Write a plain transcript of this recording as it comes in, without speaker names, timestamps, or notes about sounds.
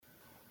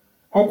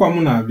Ọkwa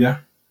m na-abịa,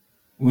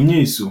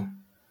 Onyeso,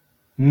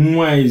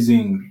 nwa eze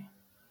nri.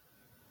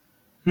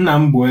 Nna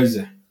m bụ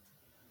eze,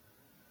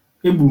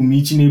 egburu m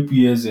ichi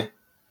na-epughị eze.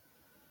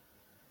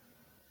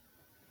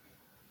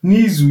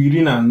 N'izu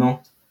 14,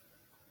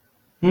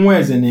 nwa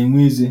eze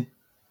na-enwe eze.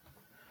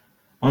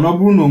 Mana ọ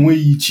bụrụ na o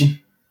nweghị ichi,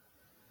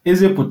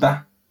 eze pụta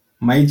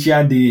ma ichi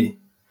adịghị,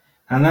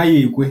 anaghị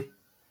ekwe,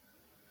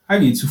 a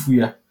ga-etufu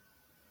ya.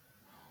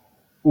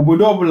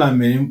 Obodo ọbụla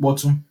mere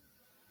mkpọtụ,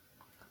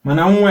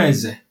 mana nwa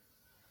eze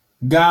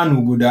gaa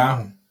n'obodo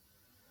ahụ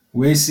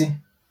wee sị,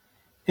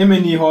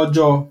 emena ihe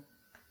ọjọọ,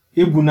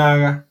 ebu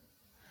n'agha,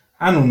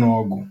 anụ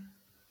n'ọgụ.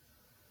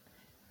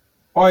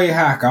 Ọ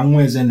ihe a ka nwa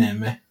eze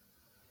na-eme.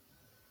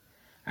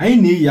 Anyị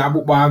na-eyi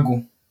akpụkpọ agụ.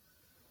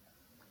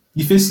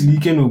 Ife siri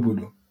ike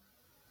n'obodo,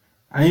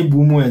 anyị bụ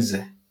ụmụ eze,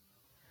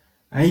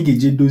 anyị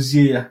ga-eje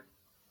dozie ya.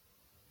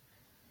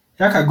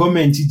 Ya ka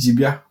gọọmenti ji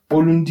bịa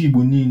kpọrọ ndị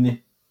Igbo niile.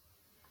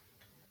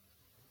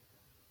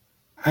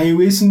 Anyị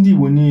wee sị ndị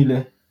Igbo niile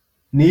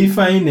na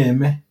ife anyị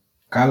na-eme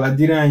ka ala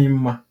dịrị anyị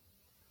mma.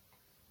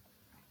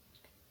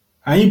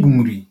 Anyị bụ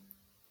nri,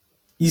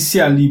 isi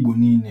ala Igbo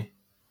niile.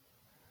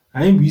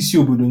 Anyị bụ isi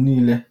obodo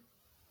niile,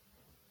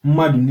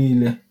 mmadụ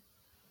niile.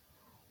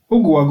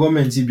 Oge ụwa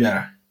gọọmenti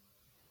bịara,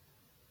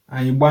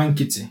 anyị gbaa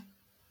nkịtị,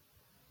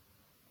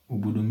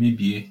 obodo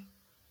mebie.